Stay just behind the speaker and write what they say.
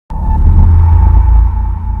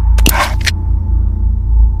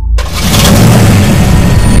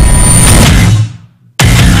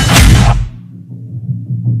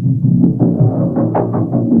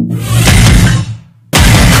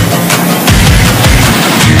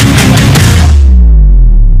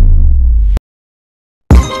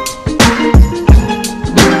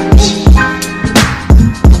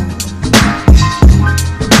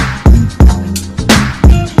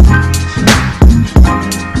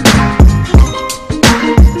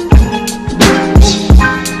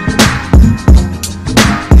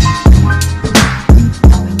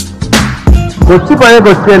കൊച്ചി പഴയ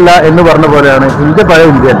കൊച്ചിയല്ല എന്ന് പറഞ്ഞ പോലെയാണ് ഇന്ത്യ പഴയ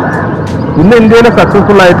ഇന്ത്യയല്ല. ഇന്ന് ഇന്ത്യയിലെ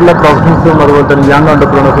സക്സസ്ഫുൾ ആയിട്ടുള്ള പ്രൊഫഷണൽസും അതുപോലെ തന്നെ യങ്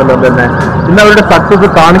എന്റർപ്രണേഴ്സും എല്ലാം തന്നെ ഇന്ന് അവരുടെ സക്സസ്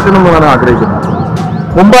കാണിക്കണം എന്നാണ് ആഗ്രഹിക്കുന്നത്.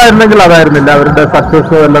 മുമ്പായിരുന്നെങ്കിൽ അതായിരുന്നില്ല, അവരുടെ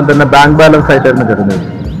സക്സസ് എല്ലാം തന്നെ ബാങ്ക് ബാലൻസ് ആയിട്ടായിരുന്നു കിട്ടുന്നത്.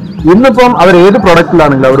 ഇന്നിപ്പം അവർ ഏത്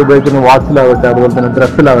പ്രൊഡക്റ്റിലാണെങ്കിലും അവർ ഉപയോഗിക്കുന്ന വാച്ചിലാവട്ടെ, അതുപോലെ തന്നെ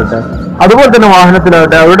ഡ്രസ്സിലാവട്ടെ, അതുപോലെ തന്നെ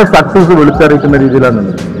വാഹനത്തിലാവട്ടെ, അവരുടെ സക്സസ് വിളിച്ചറിയിക്കുന്ന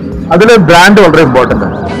രീതിയിലാണുള്ളത്. അതിൽ ബ്രാൻഡ് വളരെ ഇമ്പോർട്ടൻ്റ്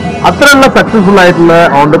ആണ്. അത്രയുള്ള സക്സസ്ഫുൾ ആയിട്ടുള്ള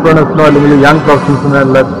ഓണ്ടർപ്രണേഴ്സിനോ അല്ലെങ്കിൽ യങ്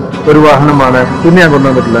പ്രൊഫഷണൽസിനുള്ള ഒരു വാഹനമാണ് ഇന്ന് ഞാൻ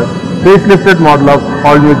കൊണ്ടുവന്നിട്ടുള്ളത് face lifted model of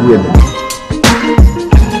all new GLA.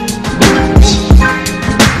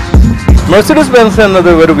 Mercedes Benz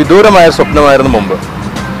എന്നത് ഒരു വിദൂരമായ സ്വപ്നമായിരുന്നു മുമ്പ്.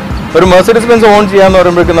 ഒരു മെർസിഡീസ് ബെൻസ് ഓൺ ചെയ്യാന്ന്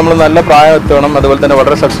പറയുമ്പോഴേക്കും നമ്മൾ നല്ല പ്രായം എത്തണം, അതുപോലെ തന്നെ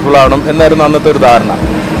വളരെ സക്സസ്ഫുൾ ആവണം എന്നായിരുന്നു അന്നത്തെ ഒരു ധാരണ.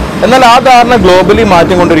 എന്നാൽ ആ ധാരണ ഗ്ലോബലി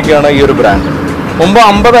മാറ്റിക്കൊണ്ടിരിക്കുകയാണ് ഈ ഒരു ബ്രാൻഡ്. മുമ്പ്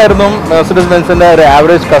 50 ആയിരുന്നു മെർസിഡീസ് ബെൻസിന്റെ ഒരു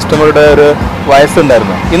ആവറേജ് കസ്റ്റമറുടെ ഒരു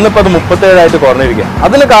വയസ്സുണ്ടായിരുന്നു. ഇന്നിപ്പോൾ അത് 37 കുറഞ്ഞിരിക്കുക.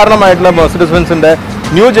 അതിന് കാരണമായിട്ടുള്ള മെർസിഡീസ് ബെൻസിന്റെ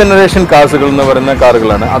ന്യൂ ജനറേഷൻ കാറുകൾ എന്ന് പറയുന്ന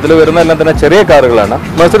കാറുകളാണ്. അതിൽ വരുന്ന എല്ലാം തന്നെ ചെറിയ കാറുകളാണ്.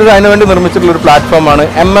 മെർസിഡീസ് അതിനുവേണ്ടി നിർമ്മിച്ചിട്ടുള്ള ഒരു പ്ലാറ്റ്ഫോമാണ്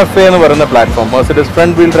MFA എന്ന് പറയുന്ന platform, Mercedes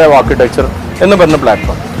front wheel drive architecture എന്ന് പറയുന്ന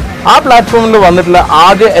പ്ലാറ്റ്ഫോം. ആ പ്ലാറ്റ്ഫോമിൽ വന്നിട്ടുള്ള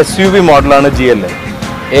ആദ്യ SUV മോഡലാണ് GLA.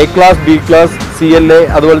 A class, B class, CLA,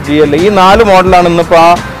 അതുപോലെ GLA, ഈ 4 മോഡലാണ് ഇന്നിപ്പോൾ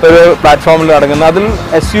ആ ഒരു പ്ലാറ്റ്ഫോമിൽ അടങ്ങുന്നത്. അതിൽ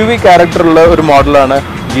SUV ക്യാരക്ടറുള്ള ഒരു മോഡലാണ്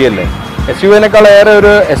GLA. SUV-നേക്കാൾ ഏറെ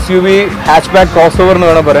ഒരു SUV hatch back cross over എന്ന്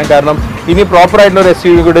വേണം പറയാൻ. കാരണം ഇനി പ്രോപ്പറായിട്ടുള്ള ഒരു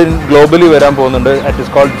SUV കൂടി ഗ്ലോബലി വരാൻ പോകുന്നുണ്ട്. It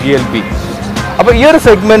is called GLB. അപ്പോൾ ഈ ഒരു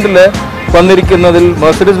സെഗ്മെന്റിൽ വന്നിരിക്കുന്നതിൽ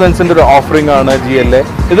മെർസിഡീസ് ബെൻസിന്റെ ഒരു ഓഫറിംഗ് ആണ് GLA.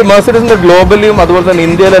 ഇത് മെർസിഡീസിന്റെ ഗ്ലോബലിയും അതുപോലെ തന്നെ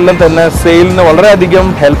ഇന്ത്യയിലെല്ലാം തന്നെ സെയിലിന് വളരെയധികം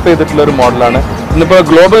ഹെൽപ്പ് ചെയ്തിട്ടുള്ള ഒരു മോഡലാണ്. ഇന്നിപ്പോൾ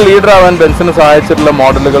ഗ്ലോബൽ ലീഡർ ആവാൻ ബെൻസിന് സഹായിച്ചിട്ടുള്ള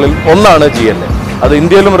മോഡലുകളിൽ ഒന്നാണ് GLA. അത്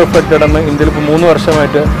ഇന്ത്യയിലും റിഫ്ലക്റ്റഡ് ആണ്. ഇന്ത്യയിൽ ഇപ്പോൾ 3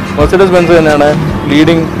 വർഷമായിട്ട് മെർസിഡീസ് ബെൻസ് തന്നെയാണ്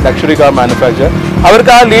ലീഡിംഗ് ലക്ഷറി കാർ മാനുഫാക്ചർ.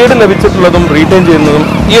 അവർക്ക് ആ ലീഡ് ലഭിച്ചിട്ടുള്ളതും റീറ്റെയിൻ ചെയ്യുന്നതും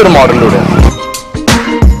ഈ ഒരു മോഡലിലൂടെയാണ്.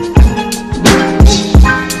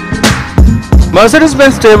 മെർസിഡീസ്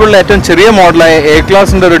ബെൻസ് ടേബിളിലെ ഏറ്റവും ചെറിയ മോഡലായ A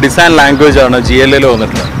ക്ലാസിന്റെ ഒരു ഡിസൈൻ ലാംഗ്വേജ് ആണ് GLAയിൽ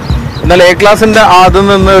വന്നിട്ടുള്ളത്. എന്നാൽ A ക്ലാസിന്റെ അതിൽ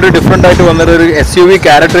നിന്ന് ഒരു ഡിഫറെൻ്റ് ആയിട്ട് വന്നിട്ട് ഒരു SUV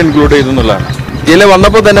ക്യാരക്ടർ ഇൻക്ലൂഡ് ചെയ്തു എന്നുള്ളതാണ്. GLA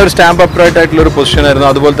വന്നപ്പോൾ തന്നെ ഒരു സ്റ്റാമ്പ് അപ്രൈറ്റ് ആയിട്ടുള്ള ഒരു പൊസിഷൻ ആയിരുന്നു.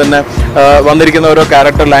 അതുപോലെ തന്നെ വന്നിരിക്കുന്ന ഓരോ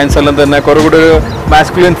ക്യാരക്ടർ ലൈൻസ് എല്ലാം തന്നെ കുറേ കൂടി ഒരു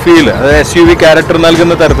മാസ്കുലിൻ ഫീൽ, അതായത് SUV ക്യാരക്ടർ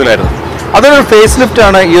നൽകുന്ന തരത്തിലായിരുന്നു. അതൊരു ഫേസ് ലിഫ്റ്റ്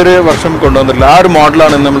ആണ് ഈ ഒരു വർഷം കൊണ്ടുവന്നിട്ടുള്ളത്. ആ ഒരു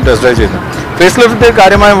മോഡലാണ് നമ്മൾ ടെസ്റ്റ് ഡ്രൈവ് ചെയ്യുന്നത്. ഫേസ് ലിഫ്റ്റ്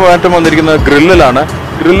കാര്യമായ മാറ്റം വന്നിരിക്കുന്നത് ഗ്രില്ലിലാണ്.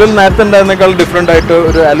 ഗ്രില്ലിൽ നേരത്തെ ഉണ്ടായിരുന്നേക്കാൾ ഡിഫറെൻ്റ് ആയിട്ട്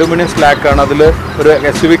ഒരു അലൂമിനിയം സ്ലാക്ക് ആണ്. അതിൽ ഒരു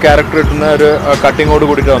SUV ക്യാരക്ടർ കിട്ടുന്ന ഒരു കട്ടിങ്ങോട്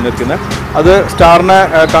കൂടിയിട്ട് വന്നിരിക്കുന്നത്. അത് സ്റ്റാറിനെ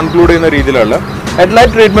കൺക്ലൂഡ് ചെയ്യുന്ന രീതിയിലുള്ള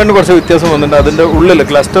ഹെഡ്ലൈറ്റ് ട്രീറ്റ്മെൻറ്റ് കുറച്ച് വ്യത്യാസം വന്നിട്ടുണ്ട്. അതിൻ്റെ ഉള്ളിൽ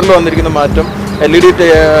ക്ലസ്റ്ററിൽ വന്നിരിക്കുന്ന മാറ്റം LED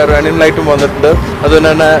റണ്ണിങ് ലൈറ്റും വന്നിട്ടുണ്ട്. അതുപോലെ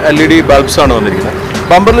തന്നെ LED ബൾബ്സാണ് വന്നിരിക്കുന്നത്.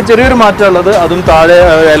 ബമ്പറിൽ ചെറിയൊരു മാറ്റമുള്ളത്, അതും താഴെ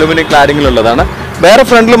അലൂമിനിയം ക്ലാഡിങ്ങിലുള്ളതാണ്. വേറെ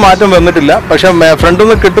ഫ്രണ്ടിൽ മാറ്റം വന്നിട്ടില്ല. പക്ഷേ ഫ്രണ്ടിൽ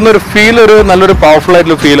നിന്ന് കിട്ടുന്ന ഒരു ഫീൽ ഒരു നല്ലൊരു പവർഫുൾ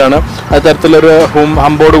ആയിട്ടുള്ള ഫീലാണ്. അത് തരത്തിലൊരു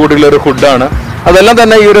ഹംബോർഡ് കൂടിയുള്ള ഒരു ഹുഡാണ്. അതെല്ലാം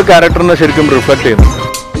തന്നെ ഈ ഒരു ക്യാരക്ടറിനെ ശരിക്കും റിഫ്ലക്ട് ചെയ്യുന്നു.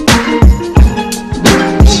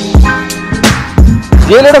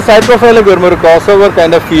 GLAയുടെ സൈഡ് പ്രൊഫൈലൊക്കെ വരുമ്പോൾ ഒരു ക്രോസ് ഓവർ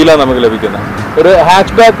കൈൻഡ് ഓഫ് ഫീലാണ് നമുക്ക് ലഭിക്കുന്നത്. ഒരു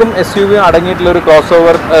ഹാച്ച് ബാക്കും SUVയും അടങ്ങിയിട്ടുള്ള ഒരു ക്രോസ്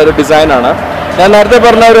ഓവർ ഒരു ഡിസൈനാണ്. ഞാൻ നേരത്തെ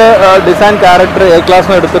പറഞ്ഞ ഒരു ഡിസൈൻ ക്യാരക്ടർ A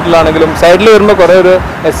ക്ലാസ്സിന് എടുത്തിട്ടുള്ളതാണെങ്കിലും സൈഡിൽ വരുമ്പോൾ കുറേ ഒരു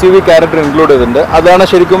SUV ക്യാരക്ടർ ഇൻക്ലൂഡ് ചെയ്തിട്ടുണ്ട്. അതാണ്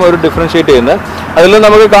ശരിക്കും ഒരു ഡിഫറൻഷിയേറ്റ് ചെയ്യുന്നത്. അതിൽ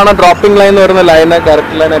നമുക്ക് കാണാം ഡ്രോപ്പിംഗ് ലൈൻ എന്ന് പറയുന്ന ലൈന്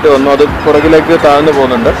ക്യാരക്ടർ ലൈനായിട്ട് വന്നു. അത് പുറകിലേക്ക് താഴ്ന്നു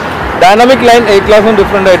പോകുന്നുണ്ട്. ഡൈനാമിക് ലൈൻ A ക്ലാസ്സിന്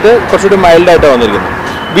ഡിഫറെൻ്റ് ആയിട്ട് കുറച്ചൊരു മൈൽഡായിട്ട് വന്നിരിക്കുന്നത്.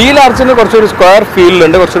 വീൽ ആർച്ചിന് കുറച്ചൊരു സ്ക്വയർ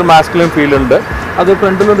ഫീലുണ്ട്, കുറച്ചൊരു മാസ്കുലിൻ ഫീലുണ്ട്. അത്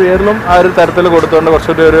ഫ്രണ്ടിലും റിയറിലും ആ ഒരു തരത്തിൽ കൊടുത്തുകൊണ്ട്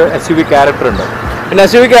കുറച്ചുകൂടി ഒരു SUV ക്യാരക്ടർ ഉണ്ട്. പിന്നെ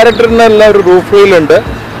SUV ക്യാരക്ടറിനെല്ലാം ഒരു റൂഫ് വീലുണ്ട്.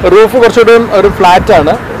 റൂഫ് കുറച്ചുകൂടി ഒരു ഫ്ലാറ്റ്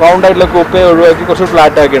ആണ്, റൗണ്ട് ആയിട്ടുള്ള കൂപ്പെ ഒഴിവാക്കി കുറച്ച്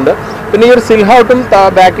ഫ്ലാറ്റ് ആക്കിയിട്ടുണ്ട്. പിന്നെ ഈ ഒരു സിൽഹൗട്ടും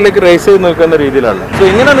ബാക്കിലേക്ക് റേസ് ചെയ്ത് നിൽക്കുന്ന രീതിയിലാണ്. സോ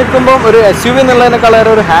ഇങ്ങനെ നിൽക്കുമ്പോൾ ഒരു SUV എന്നുള്ളതിനേക്കാൾ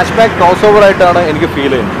ഒരു ഹാച്ച് ബാക്ക് ക്രോസ് ഓവർ ആയിട്ടാണ് എനിക്ക്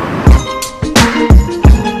ഫീൽ ചെയ്യുന്നത്.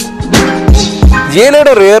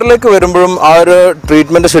 GLAയുടെ റിയറിലേക്ക് വരുമ്പോഴും ആ ഒരു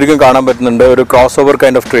ട്രീറ്റ്മെൻറ്റ് ശരിക്കും കാണാൻ പറ്റുന്നുണ്ട്. ഒരു cross over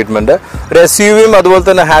kind of treatment. ഒരു SUVയും അതുപോലെ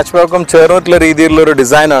തന്നെ ഹാച്ച് ബാക്കും ചേർന്നിട്ടുള്ള രീതിയിലുള്ള ഒരു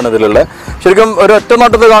ഡിസൈനാണ് ഇതിലുള്ളത്. ശരിക്കും ഒരു ഒറ്റ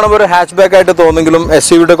നോട്ടത്തിൽ കാണുമ്പോൾ ഒരു ഹാച്ച് ബാക്ക് ആയിട്ട് തോന്നുമെങ്കിലും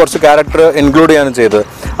SUVയുടെ കുറച്ച് ക്യാരക്ടർ ഇൻക്ലൂഡ് ചെയ്യാണ് ചെയ്തത്.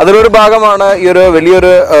 അതിലൊരു ഭാഗമാണ് ഈ ഒരു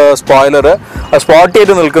വലിയൊരു സ്പോയിലർ സ്പോട്ടി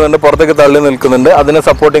ആയിട്ട് നിൽക്കുന്നുണ്ട്, പുറത്തേക്ക് തള്ളി നിൽക്കുന്നുണ്ട്. അതിന്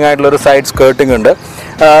സപ്പോർട്ടിംഗ് ആയിട്ടുള്ള ഒരു സൈഡ് സ്കേർട്ടിംഗ് ഉണ്ട്.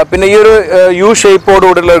 പിന്നെ ഈ ഒരു U ഷേപ്പോട്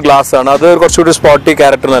കൂടിയുള്ള ഒരു ഗ്ലാസ് ആണ്, അത് കുറച്ചുകൂടി സ്പോട്ടി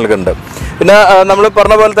ക്യാരക്ടർ നൽകുന്നുണ്ട്. പിന്നെ നമ്മൾ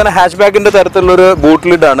പറഞ്ഞ പോലെ തന്നെ ഹാച്ച് ബാക്കിൻ്റെ തരത്തിലുള്ളൊരു ബൂട്ട്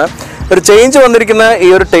ലിഡാണ്. ഒരു ചേഞ്ച് വന്നിരിക്കുന്ന ഈ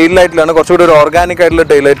ഒരു ടെയിൽ ലൈറ്റിലാണ്, കുറച്ചുകൂടി ഒരു ഓർഗാനിക് ആയിട്ടുള്ള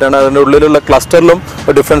ടെയിൽ ലൈറ്റാണ്. അതിൻ്റെ ഉള്ളിലുള്ള ക്ലസ്റ്ററിലും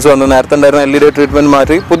ഒരു ഡിഫറൻസ് വന്നു. നേരത്തെ ഉണ്ടായിരുന്ന LED ട്രീറ്റ്മെൻറ്റ്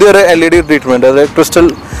മാറ്റി പുതിയൊരു LED ട്രീറ്റ്മെൻറ്റ്, അതായത് ക്രിസ്റ്റൽ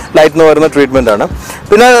ലൈറ്റ് എന്ന് പറയുന്ന ട്രീറ്റ്മെൻറ്റ് ആണ്.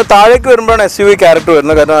 പിന്നെ താഴേക്ക് വരുമ്പോഴാണ് SUV ക്യാരക്ടർ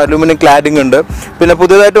വരുന്നത്, കാരണം അലൂമിനിയം ക്ലാഡിംഗ് ഉണ്ട്. പിന്നെ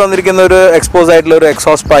പുതിയതായിട്ട് വന്നിരിക്കുന്ന ഒരു എക്സ്പോസ് ആയിട്ടുള്ള ഒരു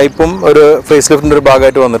എക്സോസ്റ്റ് പൈപ്പും ഒരു ഫേസ് ലിഫ്റ്റിൻ്റെ ഒരു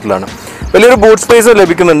ഭാഗമായിട്ട് വന്നിട്ടുള്ളതാണ്. വലിയൊരു ബൂട്ട് സ്പേസ്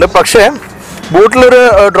ലഭിക്കുന്നുണ്ട്. പക്ഷേ ബൂട്ടിലൊരു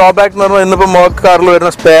ഡ്രോബാക്ക് എന്ന് പറഞ്ഞാൽ ഇന്നിപ്പോൾ മോക്ക് കാറിൽ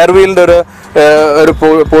വരുന്ന സ്പെയർ വീലിൻ്റെ ഒരു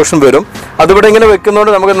പോർഷൻ വരും. അതിവിടെ ഇങ്ങനെ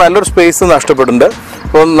വെക്കുന്നതുകൊണ്ട് നമുക്ക് നല്ലൊരു സ്പേസ് നഷ്ടപ്പെടുന്നുണ്ട്.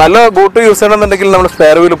 അപ്പോൾ നല്ല ബൂട്ട് യൂസ് ചെയ്യണമെന്നുണ്ടെങ്കിൽ നമ്മൾ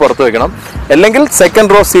സ്പെയർ വീൽ പുറത്ത് വെക്കണം, അല്ലെങ്കിൽ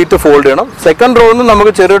സെക്കൻഡ് റോ സീറ്റ് ഫോൾഡ് ചെയ്യണം. സെക്കൻഡ് റോയിൽ നിന്ന്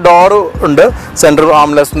നമുക്ക് ചെറിയ ഡോർ ഉണ്ട് സെൻട്രൽ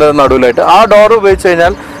ആംലെസിൻ്റെ നടുവിലായിട്ട്. ആ ഡോർ ഉപയോഗിച്ച്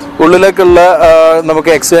കഴിഞ്ഞാൽ ഉള്ളിലേക്കുള്ള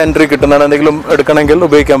നമുക്ക് എൻട്രി കിട്ടുന്നതാണ്. എന്തെങ്കിലും എടുക്കണമെങ്കിൽ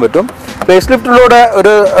ഉപയോഗിക്കാൻ പറ്റും. ഫേസ് ലിഫ്റ്റിലൂടെ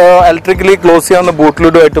ഒരു ഇലക്ട്രിക്കലി ക്ലോസ് ചെയ്യാവുന്ന ബൂട്ട്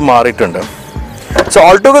ലിഡുമായിട്ട് മാറിയിട്ടുണ്ട്. സോ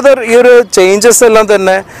ഓൾ ടുഗദർ ഈ ഒരു ചേഞ്ചസ് എല്ലാം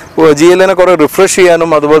തന്നെ GLA കുറേ റിഫ്രഷ്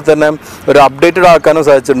ചെയ്യാനും അതുപോലെ തന്നെ ഒരു അപ്ഡേറ്റഡ് ആക്കാനും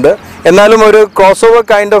സാധിച്ചിട്ടുണ്ട്. എന്നാലും ഒരു ക്രോസ് ഓവർ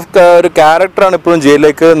കൈൻഡ് ഓഫ് ഒരു ക്യാരക്ടറാണ് ഇപ്പോഴും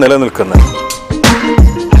GLAക്ക് നിലനിൽക്കുന്നത്.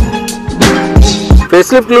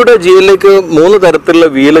 ഫേസ് ലിഫ്റ്റിലൂടെ GLAക്ക് 3 തരത്തിലുള്ള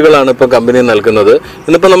വീലുകളാണ് ഇപ്പോൾ കമ്പനി നൽകുന്നത്.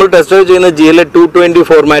 ഇന്നിപ്പോൾ നമ്മൾ ടെസ്റ്റ് ഡ്രൈവ് ചെയ്യുന്ന GLA 220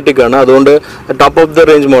 4matic ആണ്. അതുകൊണ്ട് ടോപ്പ് ഓഫ് ദ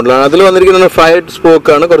റേഞ്ച് മോഡലാണ്. അതിൽ വന്നിരിക്കുന്നത് 5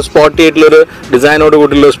 സ്പോക്കാണ്, കുറച്ച് സ്പോട്ടി ആയിട്ടുള്ളൊരു ഡിസൈനോട്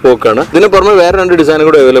കൂടിയുള്ള സ്പോക്കാണ്. ഇതിന് പുറമെ വേറെ 2 ഡിസൈൻ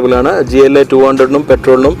കൂടെ അവൈലബിൾ ആണ്. GLA 200-നും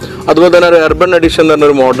പെട്രോളിനും അതുപോലെ തന്നെ ഒരു അർബൻ എഡിഷൻ എന്ന്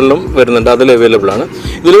പറഞ്ഞൊരു മോഡലിനും വരുന്നുണ്ട്, അതിൽ അവൈലബിൾ ആണ്.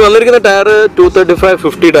 ഇതിൽ വന്നിരിക്കുന്ന ടയർ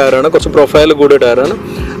 235/50 ടയറാണ്, കുറച്ച് പ്രൊഫൈൽ കൂടിയ ടയറാണ്.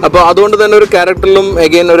 അപ്പോൾ അതുകൊണ്ട് തന്നെ ഒരു ക്യാരക്ടറിലും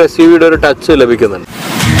അഗെയിൻ ഒരു SUV-യുടെ ഒരു ടച്ച് ലഭിക്കുന്നുണ്ട്.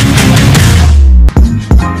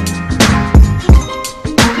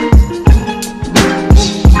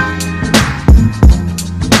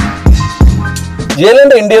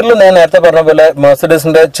 GLAന്റെ ഇന്റീരിയറിൽ ഞാൻ നേരത്തെ പറഞ്ഞ പോലെ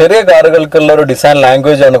മെർസിഡീസിന്റെ ചെറിയ കാറുകൾക്കുള്ള ഒരു ഡിസൈൻ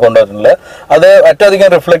ലാംഗ്വേജ് ആണ് കൊണ്ടുവന്നിട്ടുള്ളത്. അത്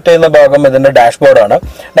ഏറ്റവും റിഫ്ലക്ട് ചെയ്യുന്ന ഭാഗം ഇതിന്റെ ഡാഷ്ബോർഡാണ്.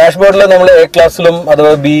 ഡാഷ്ബോർഡിൽ നമ്മൾ A ക്ലാസ്സിലും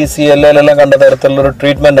അതുപോലെ B, C, L എല്ലാം കണ്ട തരത്തിലുള്ള ഒരു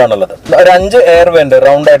ട്രീറ്റ്മെന്റ് ആണുള്ളത്. ഒരു 5 എയർ വെന്റ്,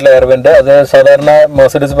 റൗണ്ട് ആയിട്ടുള്ള എയർ വെന്റ്, അത് സാധാരണ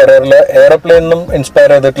മെർസിഡീസ് പറയാറുള്ള എയർപ്ലെയിനും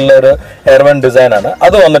ഇൻസ്പയർ ചെയ്തിട്ടുള്ള ഒരു എയർ വെന്റ് ഡിസൈൻ ആണ്.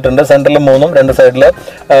 അത് വന്നിട്ടുണ്ട്. സെന്ററിൽ 3ഉം 2 സൈഡിൽ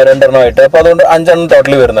 2 അപ്പൊ അതുകൊണ്ട് 5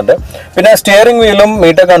 ടോട്ടലി വരുന്നുണ്ട്. പിന്നെ സ്റ്റിയറിംഗ് വീലും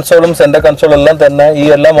മീറ്റർ കൺസോളും സെന്റർ കൺസോളും എല്ലാം തന്നെ ഈ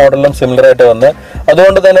എല്ലാ മോഡലിലും സിമിലർ ആയിട്ട് വന്ന്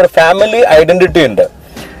അതുകൊണ്ട് തന്നെ ഒരു ഫാമിലി ഐഡന്റിറ്റി ഉണ്ട്.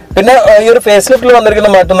 പിന്നെ ഈ ഒരു ഫേസ് ലിഫ്റ്റിൽ വന്നിരിക്കുന്ന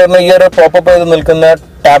മാറ്റം എന്ന് പറഞ്ഞാൽ ഈ ഒരു പോപ്പപ്പ് ചെയ്ത് നിൽക്കുന്ന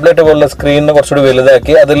ടാബ്ലറ്റ് പോലുള്ള സ്ക്രീനിന് കുറച്ചുകൂടി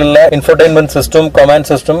വലുതാക്കി അതിലുള്ള ഇൻഫർടൈൻമെന്റ് സിസ്റ്റം, കമാൻഡ്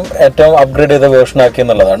സിസ്റ്റം ഏറ്റവും അപ്ഗ്രേഡ് ചെയ്ത വേർഷൻ ആക്കി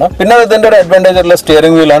എന്നുള്ളതാണ്. പിന്നെ ഇതിന്റെ ഒരു അഡ്വാൻറ്റേജ് ആയിട്ടുള്ള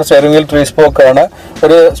സ്റ്റിയറിംഗ് വീലാണ്. സ്റ്റിയറിംഗ് വീൽ 3 സ്പോക്ക് ആണ്.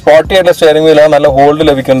 ഒരു സ്പോട്ടി ആയിട്ടുള്ള സ്റ്റിയറിംഗ് വീലാണ്. നല്ല ഹോൾഡ്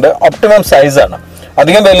ലഭിക്കുന്നുണ്ട്. ഒപ്റ്റിമം സൈസ് ആണ്.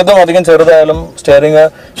 അധികം വലുതും അധികം ചെറുതായാലും സ്റ്റിയറിംഗ്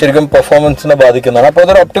ശരിക്കും പെർഫോമൻസിനെ ബാധിക്കുന്നതാണ്. അപ്പോൾ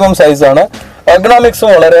അതൊരു ഒപ്റ്റിമം സൈസാണ്. എർഗണോമിക്സും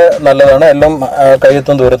വളരെ നല്ലതാണ്. എല്ലാം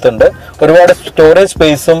കയ്യെത്തും ദൂരത്തുണ്ട്. ഒരുപാട് സ്റ്റോറേജ്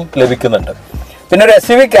സ്പേസും ലഭിക്കുന്നുണ്ട്. പിന്നെ ഒരു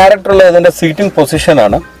SUV ക്യാരക്ടറുള്ള ഇതിന്റെ സീറ്റിംഗ്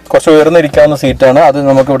പൊസിഷനാണ്. കുറച്ച് ഉയർന്നിരിക്കാവുന്ന സീറ്റാണ്. അത്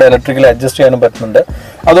നമുക്ക് ഇവിടെ ഇലക്ട്രിക്കലി അഡ്ജസ്റ്റ് ചെയ്യാനും പറ്റുന്നുണ്ട്.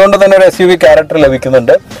 അതുകൊണ്ട് തന്നെ ഒരു SUV ക്യാരക്ടർ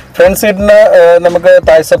ലഭിക്കുന്നുണ്ട്. ഫ്രണ്ട് സീറ്റിന് നമുക്ക്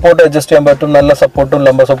തായ് സപ്പോർട്ട് അഡ്ജസ്റ്റ് ചെയ്യാൻ പറ്റും. നല്ല സപ്പോർട്ടും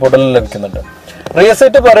ലംബ സപ്പോർട്ടും ലഭിക്കുന്നുണ്ട്. റിയർ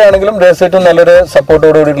സീറ്റ് പറയുകയാണെങ്കിലും റിയർ സീറ്റും നല്ലൊരു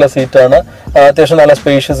സപ്പോർട്ടോട് കൂടിയിട്ടുള്ള സീറ്റാണ്. അത്യാവശ്യം നല്ല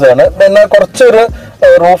സ്പേഷ്യസ് ആണ്. എന്നാൽ കുറച്ചൊരു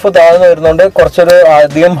റൂഫ് താഴ്ന്നു വരുന്നുണ്ട്. കുറച്ചൊരു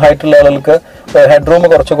അധികം ഹൈറ്റുള്ള ആളുകൾക്ക് ഹെഡ് റൂം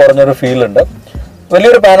കുറച്ച് കുറഞ്ഞൊരു ഫീൽ ഉണ്ട്.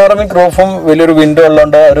 വലിയൊരു പാനോറമിക് റൂഫും വലിയൊരു വിൻഡോ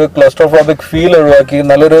ഉള്ളതുകൊണ്ട് ഒരു ക്ലോസ്ട്രോഫോബിക് ഫീൽ ഒഴിവാക്കി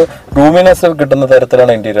നല്ലൊരു റൂമിനെസ് കിട്ടുന്ന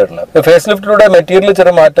തരത്തിലാണ് ഇന്റീരിയറിൽ. ഫേസ് ലിഫ്റ്റിലൂടെ മെറ്റീരിയൽ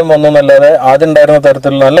ചെറിയ മാറ്റം വന്നൊന്നല്ലാതെ ആദ്യം ഉണ്ടായിരുന്ന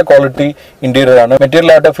തരത്തിലുള്ള നല്ല ക്വാളിറ്റി ഇന്റീരിയർ ആണ്.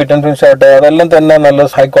 മെറ്റീരിയൽ ആയിട്ട് ഫിറ്റ് ആൻഡ് ഫിനിഷ് ആയിട്ട് അതെല്ലാം തന്നെ നല്ല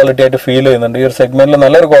ഹൈ ക്വാളിറ്റി ആയിട്ട് ഫീൽ ചെയ്യുന്നുണ്ട്. ഈ ഒരു സെഗ്മെന്റിൽ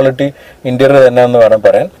നല്ലൊരു ക്വാളിറ്റി ഇന്റീരിയർ തന്നെയാണെന്ന് വേണം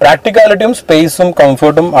പറയാൻ. പ്രാക്ടിക്കാലിറ്റിയും സ്പേസും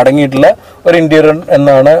കംഫർട്ടും അടങ്ങിയിട്ടുള്ള ഒരു ഇന്റീരിയർ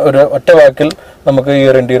എന്നാണ് ഒരു ഒറ്റ വാക്കിൽ നമുക്ക് ഈ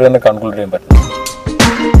ഒരു ഇന്റീരിയറിനെ കൺക്ലൂഡ് ചെയ്യാൻ പറ്റും.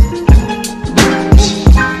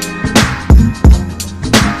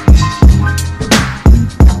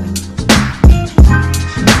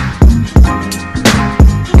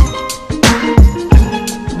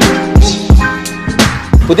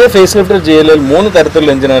 പുതിയ ഫേസ് ലിഫ്റ്റ് GLA 3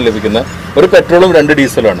 തരത്തിലുള്ള എഞ്ചിനാണ് ലഭിക്കുന്നത്. ഒരു പെട്രോളും 2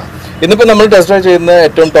 ഡീസലുമാണ്. ഇന്നിപ്പോൾ നമ്മൾ ടെസ്റ്റ് ഡ്രൈവ് ചെയ്യുന്ന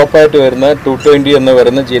ഏറ്റവും ടോപ്പായിട്ട് വരുന്ന 220 എന്ന്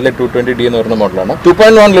വരുന്ന GLA 220D എന്ന് പറയുന്ന മോഡലാണ്.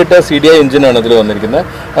 2.1 ലിറ്റർ CDI എഞ്ചിനാണ് ഇതിൽ വന്നിരിക്കുന്നത്.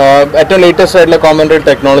 ഏറ്റവും ലേറ്റസ്റ്റ് ആയിട്ടുള്ള കോമൺ റേറ്റ്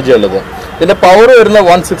ടെക്നോളജി ഉള്ളത്. ഇതിന്റെ പവർ വരുന്ന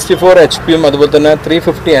 164 HP-യും അതുപോലെ തന്നെ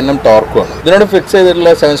 350 Nm ടോർക്കുമാണ്. ഇതിനോട് ഫിക്സ്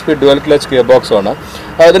ചെയ്തിട്ടുള്ള 7 speed dual clutch gear box ആണ്.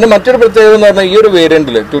 അതിന്റെ മറ്റൊരു പ്രത്യേകത എന്ന് പറഞ്ഞാൽ ഈ ഒരു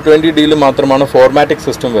വേരിയന്റിൽ 220D മാത്രമാണ് 4matic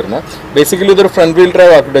സിസ്റ്റം വരുന്നത്. ബേസിക്കലി ഇതൊരു ഫ്രണ്ട് വീൽ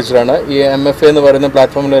ഡ്രൈവ് ആർക്കിടെക്ചറാണ്. ഈ MFA എന്ന് പറയുന്ന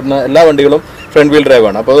പ്ലാറ്റ്ഫോമിൽ വരുന്ന എല്ലാ വണ്ടികളും ഫ്രണ്ട് വീൽ ഡ്രൈവ്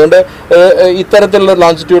ആണ്. അപ്പോൾ അതുകൊണ്ട് ഇത്തരത്തിലുള്ള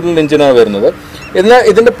ലോഞ്ചിറ്റ്യൂഡിനൽ എഞ്ചിനാണ് വരുന്നത്. എന്നാൽ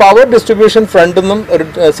ഇതിന്റെ പവർ ഡിസ്ട്രിബ്യൂഷൻ ഫ്രണ്ടിൽ നിന്നും ഒരു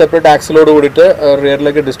സെപ്പറേറ്റ് ആക്സിലോട് കൂടിയിട്ട്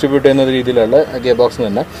റിയറിലേക്ക് ഡിസ്ട്രിബ്യൂട്ട് ചെയ്യുന്ന രീതിയിലുള്ള ഗിയർ ബോക്സ്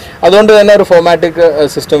തന്നെ. അതുകൊണ്ട് തന്നെ ഒരു 4matic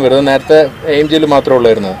സിസ്റ്റം വരുന്നത്. നേരത്തെ AMGയിൽ മാത്രമേ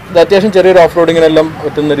ഉള്ളായിരുന്നു. ഇത് അത്യാവശ്യം ചെറിയൊരു ഓഫ് റോഡിങ്ങിനെല്ലാം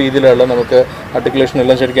പറ്റുന്ന രീതിയിലുള്ള നമുക്ക് ആർട്ടിക്കുലേഷൻ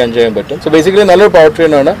എല്ലാം ശരിക്കും എൻജോയ് ചെയ്യാൻ പറ്റും. സോ ബേസിക്കലി നല്ലൊരു പവർ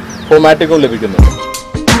ട്രെയിൻ ആണ്. 4maticഉം ലഭിക്കുന്നത്.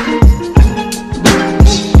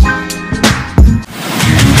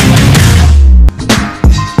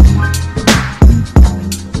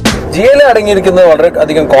 GLA അടങ്ങിയിരിക്കുന്നത് വളരെ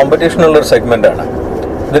അധികം കോമ്പറ്റീഷൻ ഉള്ള ഒരു സെഗ്മെന്റ് ആണ്.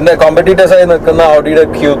 ഇതിന്റെ കോമ്പറ്റീറ്റേഴ്സ് ആയി നിൽക്കുന്ന ഓഡിയുടെ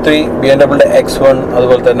Q3, BMW X1,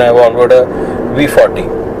 അതുപോലെ തന്നെ വോൾവോയുടെ V40.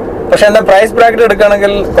 പക്ഷെ എന്നാൽ പ്രൈസ് ബ്രാക്കറ്റ്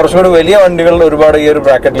എടുക്കുകയാണെങ്കിൽ കുറച്ചുകൂടി വലിയ വണ്ടികൾ ഒരുപാട് ഈ ഒരു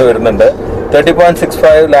ബ്രാക്കറ്റിൽ വരുന്നുണ്ട്.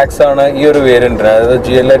 30.65 lakhs ആണ് ഈ ഒരു വേരിയന്റിന്, അതായത്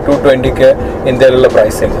GLA 220 ഇന്ത്യയിലുള്ള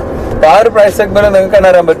പ്രൈസിങ്. അപ്പോൾ ആ ഒരു പ്രൈസ് സെഗ്മെന്റ് നിങ്ങൾക്ക് തന്നെ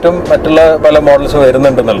അറിയാൻ പറ്റും മറ്റുള്ള പല മോഡൽസ്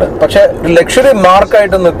വരുന്നുണ്ടെന്നുള്ളത്. പക്ഷെ ലക്ഷറി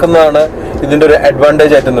മാർക്കായിട്ട് നിൽക്കുന്നതാണ് ഇതിന്റെ ഒരു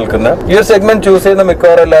അഡ്വാൻറ്റേജ് ആയിട്ട് നിൽക്കുന്നത്. ഈ ഒരു സെഗ്മെന്റ് ചൂസ് ചെയ്യുന്ന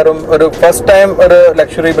മിക്കവാറും എല്ലാവരും ഒരു ഫസ്റ്റ് ടൈം ഒരു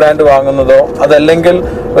ലക്ഷറി ബ്രാൻഡ് വാങ്ങുന്നതോ അതല്ലെങ്കിൽ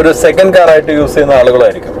ഒരു സെക്കൻഡ് കാർ ആയിട്ട് യൂസ് ചെയ്യുന്ന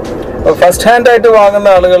ആളുകളായിരിക്കും. ഫസ്റ്റ് ഹാൻഡ് ആയിട്ട് വാങ്ങുന്ന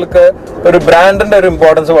ആളുകൾക്ക് ഒരു ബ്രാൻഡിന്റെ ഒരു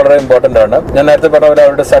ഇമ്പോർട്ടൻസ് വളരെ ഇമ്പോർട്ടന്റ് ആണ്. ഞാൻ നേരത്തെ പറഞ്ഞ പോലെ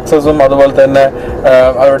അവരുടെ സക്സസും അതുപോലെ തന്നെ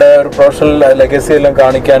അവരുടെ ഒരു പ്രൊഫഷണൽ ലെഗസി എല്ലാം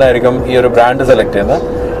കാണിക്കാനായിരിക്കും ഈ ഒരു ബ്രാൻഡ് സെലക്ട് ചെയ്യുന്നത്.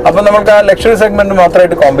 അപ്പം നമുക്ക് ആ ലക്ഷറി സെഗ്മെന്റ്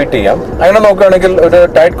മാത്രമായിട്ട് കോമ്പീറ്റ് ചെയ്യാം. അങ്ങനെ നോക്കുകയാണെങ്കിൽ ഒരു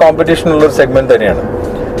ടൈറ്റ് കോമ്പറ്റീഷൻ ഉള്ള ഒരു സെഗ്മെന്റ് തന്നെയാണ്.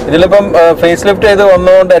 ഇതിലിപ്പം ഫേസ് ലിഫ്റ്റ് ചെയ്ത്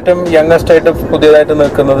വന്നുകൊണ്ട് ഏറ്റവും യങ്ങസ്റ്റ് ആയിട്ട് പുതിയതായിട്ട്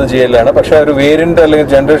നിൽക്കുന്നത് GLA ആണ്. പക്ഷെ ഒരു വേരിയന്റ് അല്ലെങ്കിൽ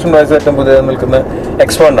ജനറേഷൻ വൈസ് ഏറ്റവും പുതിയതായി നിൽക്കുന്നത്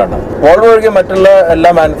X1 ആണ്. വോൾവോ ഒഴികെ മറ്റുള്ള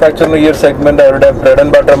എല്ലാ മാനുഫാക്ചറിനും ഈ ഒരു സെഗ്മെന്റ് അവരുടെ ബ്രെഡ്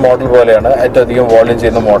ആൻഡ് ബട്ടർ മോഡൽ പോലെയാണ്. ഏറ്റവും അധികം വോളിയം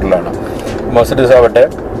ചെയ്യുന്ന മോഡലാണ്. മെർസിഡീസ് ആവട്ടെ,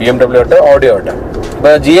 BMW ആവട്ടെ, ഓഡി ആവട്ടെ.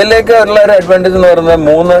 അപ്പോൾ GLAക്ക് ഉള്ള ഒരു അഡ്വാൻറ്റേജ് എന്ന് പറയുന്നത്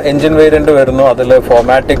 3 എഞ്ചിൻ വേരിയന്റ് വരുന്നു. അതിൽ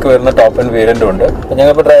 4matic വരുന്ന ടോപ്പ് എൻഡ് വേരിയന്റും ഉണ്ട്.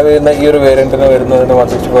 ഞങ്ങളിപ്പോൾ ഡ്രൈവ് ചെയ്യുന്ന ഈ ഒരു വേരിയന്റിന് വരുന്നതിന്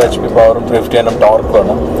 165 HP പവറും 350 Nm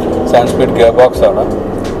ടോർക്കുമാണ്. 7 സ്പീഡ് ഗിയർ ബോക്സ് ആണ്.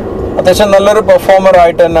 അത്യാവശ്യം നല്ലൊരു പെർഫോമർ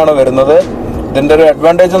ആയിട്ട് തന്നെയാണ് വരുന്നത്. ഇതിൻ്റെ ഒരു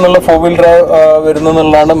അഡ്വാൻറ്റേജ് എന്നുള്ള 4 വീൽ ഡ്രൈവ്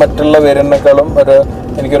വരുന്നതെന്നുള്ളതാണ് മറ്റുള്ള വേരിയന്റിനേക്കാളും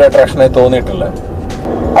എനിക്കൊരു അട്രാക്ഷനായി തോന്നിയിട്ടുള്ളത്.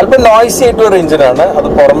 അല്പം നോയ്സി ആയിട്ടുള്ള ഒരു എഞ്ചിനാണ്. അത്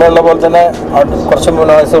പുറമേ ഉള്ള പോലെ തന്നെ കുറച്ച്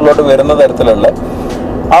നോയ്സ് ഉള്ളോട്ട് വരുന്ന തരത്തിലുള്ള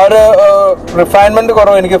ആ ഒരു റിഫൈൻമെന്റ്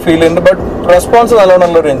കുറവ് എനിക്ക് ഫീൽ ചെയ്യുന്നുണ്ട്. ബട്ട് റെസ്പോൺസ് നല്ലോണം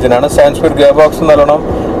ഉള്ള ഒരു എഞ്ചിനാണ്. 7 സ്പീഡ് ഗിയർ ബോക്സ് നല്ലോണം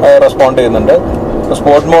റെസ്പോണ്ട് ചെയ്യുന്നുണ്ട്.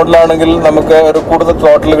 സ്പോർട്ട് മോഡിലാണെങ്കിൽ നമുക്ക് ഒരു കൂടുതൽ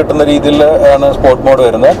ത്രോട്ടിൽ കിട്ടുന്ന രീതിയിൽ ആണ് സ്പോർട്ട് മോഡ്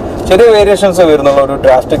വരുന്നത്. ചെറിയ വേരിയേഷൻസ് വരുന്നുള്ളൂ, ഒരു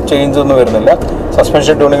ഡ്രാസ്റ്റിക് ചേഞ്ച് ഒന്നും വരുന്നില്ല.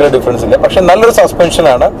 സസ്പെൻഷൻ ട്യൂണിങ്ങിൽ ഡിഫറൻസ് ഇല്ല. പക്ഷെ നല്ലൊരു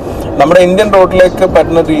സസ്പെൻഷനാണ്. നമ്മുടെ ഇന്ത്യൻ റോഡിലേക്ക്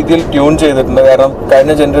പറ്റുന്ന രീതിയിൽ ട്യൂൺ ചെയ്തിട്ടുണ്ട്. കാരണം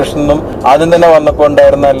കഴിഞ്ഞ ജനറേഷനിലും ആദ്യം തന്നെ വന്നപ്പോൾ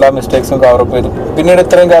ഉണ്ടായിരുന്ന എല്ലാ മിസ്റ്റേക്സും കവറപ്പ് ചെയ്തു. പിന്നീട്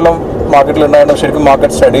ഇത്രയും കാലം മാർക്കറ്റിൽ ഉണ്ടായിരുന്ന ശരിക്കും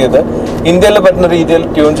മാർക്കറ്റ് സ്റ്റഡി ചെയ്ത് ഇന്ത്യയിൽ പറ്റുന്ന രീതിയിൽ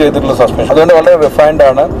ട്യൂൺ ചെയ്തിട്ടുള്ള സസ്പെൻഷൻ. അതുകൊണ്ട് വളരെ റിഫൈൻഡ്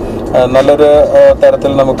ആണ്. നല്ലൊരു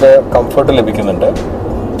തരത്തിൽ നമുക്ക് കംഫർട്ട് ലഭിക്കുന്നുണ്ട്.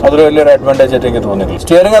 അതൊരു വലിയൊരു അഡ്വാൻറ്റേജ് ആയിട്ട് എനിക്ക് തോന്നിയിട്ടുണ്ട്.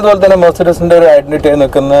 സ്റ്റിയറിംഗ് അതുപോലെ തന്നെ മെർസിഡീസിന്റെ ഒരു ഐഡന്റിറ്റി ആയി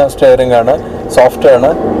നിൽക്കുന്ന സ്റ്റിയറിംഗ് ആണ്. സോഫ്റ്റ് ആണ്,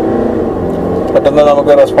 പെട്ടെന്ന്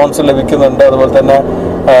നമുക്ക് റെസ്പോൺസ് ലഭിക്കുന്നുണ്ട്. അതുപോലെ തന്നെ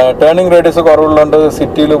ടേണിംഗ് റേഡിയസ് കുറവുള്ളതുകൊണ്ട്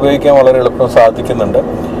സിറ്റിയിൽ ഉപയോഗിക്കാൻ വളരെ എളുപ്പം സാധിക്കുന്നുണ്ട്.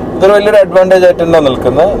 ഇതൊരു വലിയൊരു അഡ്വാൻറ്റേജ് ആയിട്ട് തന്നെ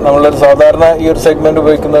നിൽക്കുന്നത്. നമ്മളൊരു സാധാരണ ഈ ഒരു സെഗ്മെന്റ്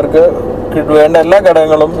ഉപയോഗിക്കുന്നവർക്ക് വേണ്ട എല്ലാ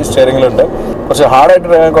ഘടകങ്ങളും ഈ സ്റ്റിയറിംഗിലുണ്ട്. കുറച്ച് ഹാർഡായിട്ട്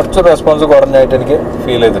കുറച്ച് റെസ്പോൺസ് കുറഞ്ഞായിട്ട് എനിക്ക്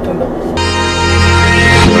ഫീൽ ചെയ്തിട്ടുണ്ട്.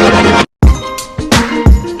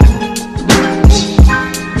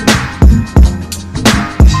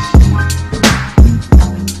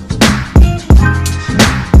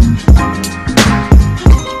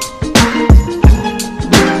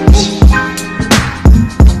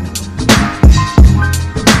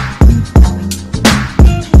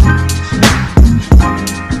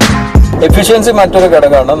 എഫിഷ്യൻസി മറ്റൊരു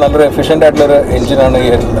ഘടകമാണ്. നല്ലൊരു എഫിഷ്യൻ്റ് ആയിട്ടുള്ളൊരു എഞ്ചിനാണ് ഈ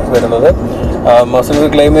വരുന്നത്. മെർസിഡീസ്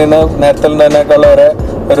ക്ലെയിം ചെയ്യുന്ന നേരത്തെ തന്നെക്കാൾ വരെ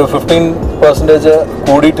ഒരു 15%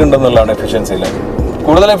 കൂടിയിട്ടുണ്ടെന്നുള്ളതാണ് എഫിഷ്യൻസിയിൽ.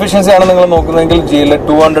 കൂടുതൽ എഫിഷ്യൻസി ആണ് നിങ്ങൾ നോക്കുന്നതെങ്കിൽ GLA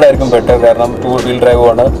 200 ആയിരിക്കും ബെറ്റർ. കാരണം 2 വീൽ ഡ്രൈവ്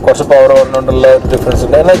ആണ്, കുറച്ച് പവർ കൊണ്ടുള്ള ഡിഫറൻസ്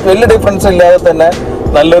ഉണ്ട്. എന്നാൽ വലിയ ഡിഫറൻസ് ഇല്ലാതെ തന്നെ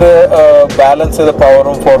നല്ലൊരു ബാലൻസ് ചെയ്ത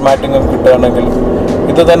പവറും ഫോർമാറ്റിങ്ങും കിട്ടുകയാണെങ്കിൽ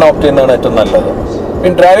ഇത് തന്നെ ഓപ്റ്റ് ചെയ്യുന്നതാണ് ഏറ്റവും നല്ലത്.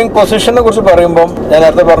 പിന്നെ ഡ്രൈവിംഗ് പൊസിഷനെ കുറിച്ച് പറയുമ്പോൾ ഞാൻ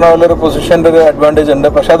നേരത്തെ പറഞ്ഞ പോലെ ഒരു പൊസിഷൻ്റെ ഒരു അഡ്വാൻറ്റേജ് ഉണ്ട്.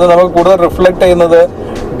 പക്ഷെ അത് നമുക്ക് കൂടുതൽ റിഫ്ലക്ട് ചെയ്യുന്നത്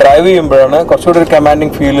ഡ്രൈവ് ചെയ്യുമ്പോഴാണ്. കുറച്ചുകൂടി ഒരു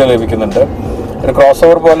കമാൻഡിങ് ഫീൽ ലഭിക്കുന്നുണ്ട്. ഒരു ക്രോസ്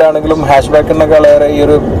ഓവർ പോലെ ആണെങ്കിലും ഹാഷ് ബാക്കിനേക്കാളേറെ ഈ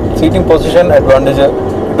ഒരു സീറ്റിംഗ് പൊസിഷൻ അഡ്വാൻറ്റേജ്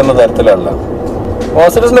കിട്ടുന്ന തരത്തിലുള്ള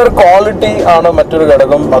മെർസിഡീസിൻ്റെ ഒരു ക്വാളിറ്റി ആണ് മറ്റൊരു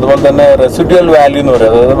ഘടകം. അതുപോലെ തന്നെ റെസിഡ്യുവൽ വാല്യൂ എന്ന്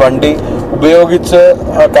പറയുന്നത്, അതായത് വണ്ടി ഉപയോഗിച്ച്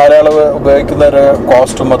കാലയളവ് ഉപയോഗിക്കുന്ന ഒരു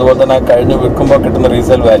കോസ്റ്റും അതുപോലെ തന്നെ കഴിഞ്ഞ് വിൽക്കുമ്പോൾ കിട്ടുന്ന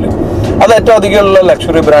റീസെയിൽ വാല്യൂ, അത് ഏറ്റവും അധികമുള്ള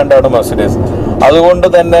ലക്ഷറി ബ്രാൻഡാണ് മെർസിഡീസ്. അതുകൊണ്ട്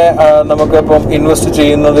തന്നെ നമുക്കിപ്പം ഇൻവെസ്റ്റ്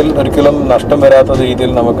ചെയ്യുന്നതിൽ ഒരിക്കലും നഷ്ടം വരാത്ത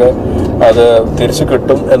രീതിയിൽ നമുക്ക് അത് തിരിച്ചു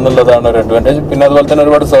കിട്ടും എന്നുള്ളതാണ് ഒരു അഡ്വാൻറ്റേജ്. പിന്നെ അതുപോലെ തന്നെ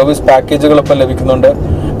ഒരുപാട് സർവീസ് പാക്കേജുകളൊപ്പം ലഭിക്കുന്നുണ്ട്.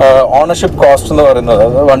 ഓണർഷിപ്പ് കോസ്റ്റ് എന്ന് പറയുന്നത്,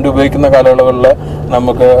 അത് വണ്ടി ഉപയോഗിക്കുന്ന കാലയളവിൽ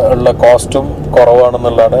നമുക്ക് ഉള്ള കോസ്റ്റും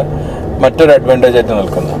കുറവാണെന്നുള്ളതാണ് മറ്റൊരു അഡ്വാൻറ്റേജ് ആയിട്ട്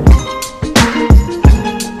നിൽക്കുന്നത്.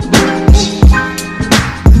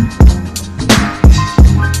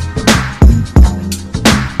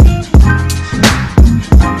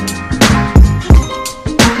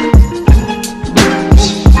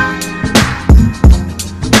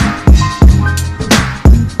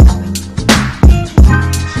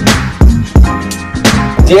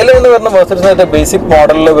 GLA എന്ന് പറഞ്ഞ മെർസിഡീസിന്റെ ബേസിക്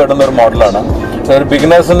മോഡലിൽ വരുന്ന ഒരു മോഡലാണ്. ഒരു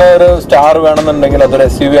ബിഗിനേഴ്സിന് ഒരു സ്റ്റാർ വേണമെന്നുണ്ടെങ്കിൽ, അതൊരു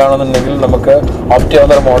SUV ആണെന്നുണ്ടെങ്കിൽ നമുക്ക് ഓപ്റ്റ്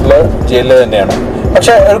ചെയ്യാവുന്ന ഒരു മോഡൽ GLA തന്നെയാണ്.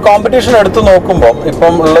 പക്ഷെ ഒരു കോമ്പറ്റീഷൻ എടുത്ത് നോക്കുമ്പോൾ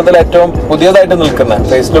ഇപ്പം ഉള്ളതിൽ ഏറ്റവും പുതിയതായിട്ട് നിൽക്കുന്ന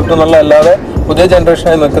ഫേസ് ലിഫ്റ്റ് എന്നുള്ള അല്ലാതെ പുതിയ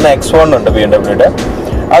ജനറേഷനായി നിൽക്കുന്ന X1 ഉണ്ട് BMW-യുടെ.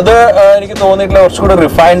 അത് എനിക്ക് തോന്നിയിട്ടുള്ള കുറച്ചുകൂടി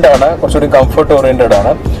റിഫൈൻഡ് ആണ്, കുറച്ചുകൂടി കംഫർട്ട് ഓറിയന്റഡ്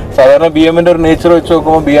ആണ്. സാധാരണ BM-ന്റെ ഒരു നേച്ചർ വെച്ച്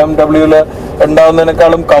നോക്കുമ്പോൾ BMW-ൽ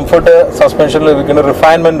ഉണ്ടാകുന്നതിനേക്കാളും കംഫർട്ട് സസ്പെൻഷനിൽ ലഭിക്കുന്ന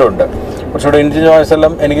റിഫൈൻമെന്റ് ഉണ്ട്. കുറച്ചുകൂടി എഞ്ചിൻ നോയ്സ്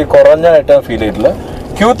എല്ലാം എനിക്ക് കുറഞ്ഞായിട്ടാണ് ഫീൽ ചെയ്തിട്ടുള്ളത്.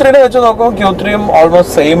 Q3 വെച്ച് നോക്കുമ്പോൾ Q3യും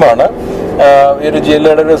ഓൾമോസ്റ്റ് സെയിം ആണ്. ഈ ഒരു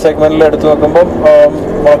GLAയുടെ ഒരു സെഗ്മെന്റിൽ എടുത്ത് നോക്കുമ്പോൾ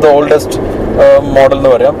one of the oldest model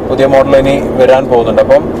എന്ന് പറയാം. പുതിയ മോഡൽ ഇനി വരാൻ പോകുന്നുണ്ട്.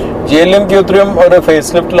 അപ്പം GLAയും Q3യും ഒരു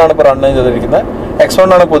ഫേസ് ലിഫ്റ്റിലാണ് ഇപ്പോൾ റൺ ചെയ്തിരിക്കുന്നത്.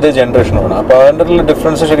 X1 ആണ് പുതിയ ജനറേഷനാണ്. അപ്പോൾ അതിൻ്റെ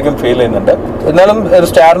ഡിഫറൻസ് ശരിക്കും ഫീൽ ചെയ്യുന്നുണ്ട്. എന്നാലും ഒരു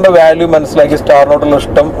സ്റ്റാറിന്റെ വാല്യൂ മനസ്സിലാക്കി സ്റ്റാറിനോടുള്ള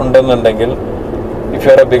ഇഷ്ടം ഉണ്ടെന്നുണ്ടെങ്കിൽ, if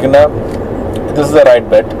you are A beginner, this is the right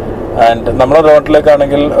bet. And നമ്മുടെ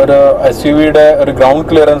റോഡിലേക്കാണെങ്കിൽ ഒരു SUV-യുടെ ഒരു ഗ്രൗണ്ട്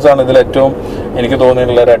ക്ലിയറൻസ് ആണ് ഇതിൽ ഏറ്റവും എനിക്ക്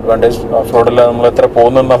തോന്നിയിട്ടുള്ള ഒരു അഡ്വാൻറ്റേജ്. ഓഫ് റോഡിൽ നമ്മൾ എത്ര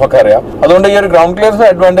പോകുന്നെന്ന് നമുക്കറിയാം. അതുകൊണ്ട് ഈ ഒരു ഗ്രൗണ്ട് ക്ലിയറൻസ്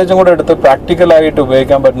അഡ്വാൻറ്റേജും കൂടെ എടുത്ത് പ്രാക്ടിക്കലായിട്ട്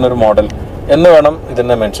ഉപയോഗിക്കാൻ പറ്റുന്ന ഒരു മോഡൽ എന്ന് വേണം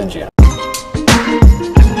ഇതിനെ മെൻഷൻ ചെയ്യാൻ.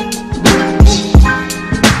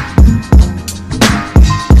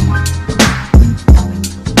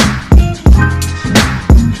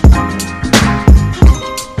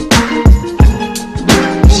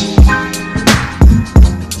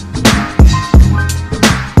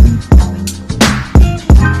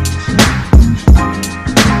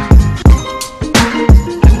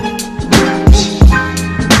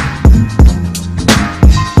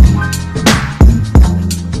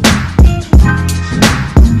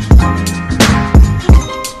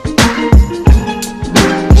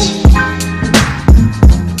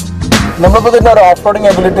 നമ്മളിപ്പോൾ ഇതിൻ്റെ ഒരു ഓഫ് റോഡിങ്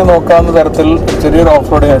എബിലിറ്റി നോക്കാവുന്ന തരത്തിൽ ചെറിയൊരു ഓഫ്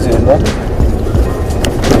റോഡിങ് ചെയ്യുന്നത്.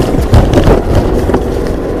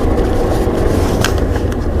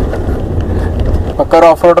 പക്ക ഒരു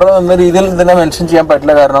ഓഫ് റോഡർ എന്ന രീതിയിൽ ഇതിനെ മെൻഷൻ ചെയ്യാൻ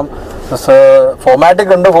പറ്റില്ല. കാരണം 4matic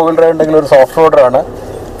ഉണ്ട്, 4-wheel drive ഉണ്ടെങ്കിൽ ഒരു സോഫ്റ്റ് റോഡറാണ്,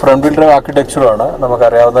 ഫ്രണ്ട് വീൽ ഡ്രൈവ് ആർക്കിടെക്ചറുമാണ്,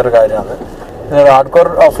 നമുക്കറിയാവുന്ന ഒരു കാര്യമാണ്. പിന്നെ ഹാർഡ് കോർ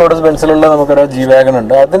ഓഫ് റോഡ് ബെൻസിലുള്ള നമുക്കറിയാം G-Wagon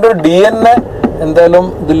ഉണ്ട്. അതിൻ്റെ ഒരു DNA എന്തായാലും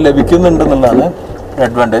ഇതിൽ ലഭിക്കുന്നുണ്ടെന്നുള്ളതാണ്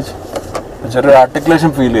അഡ്വാൻറ്റേജ്. ചെറിയൊരു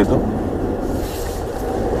ആർട്ടിക്കുലേഷൻ ഫീൽ ചെയ്തു.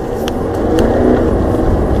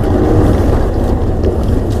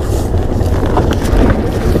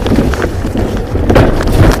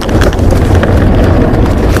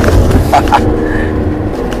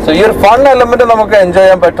 ഈ ഒരു ഫൺ എലമെന്റ് നമുക്ക് എൻജോയ്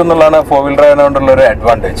ചെയ്യാൻ പറ്റുന്നതാണ് 4-wheel ഡ്രൈവിനെ കൊണ്ടുള്ള ഒരു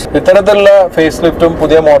അഡ്വാൻറ്റേജ്. ഇത്തരത്തിലുള്ള ഫേസ് ലിഫ്റ്റും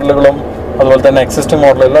പുതിയ മോഡലുകളും അതുപോലെ തന്നെ എക്സിസ്റ്റിംഗ്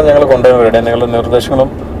മോഡലെല്ലാം ഞങ്ങൾ കൊണ്ടുവരാൻ നിങ്ങളുടെ നിർദ്ദേശങ്ങളും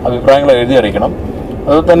അഭിപ്രായങ്ങളും എഴുതി അറിയിക്കണം.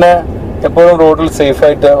 അതുപോലെ തന്നെ എപ്പോഴും റോഡിൽ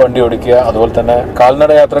സേഫായിട്ട് വണ്ടി ഓടിക്കുക. അതുപോലെ തന്നെ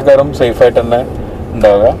കാൽനട യാത്രക്കാരും സേഫായിട്ട് തന്നെ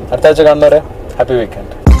ഉണ്ടാവുക. അടുത്ത ആഴ്ച കാണുന്നവരെ ഹാപ്പി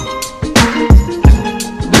വീക്കെൻഡ്.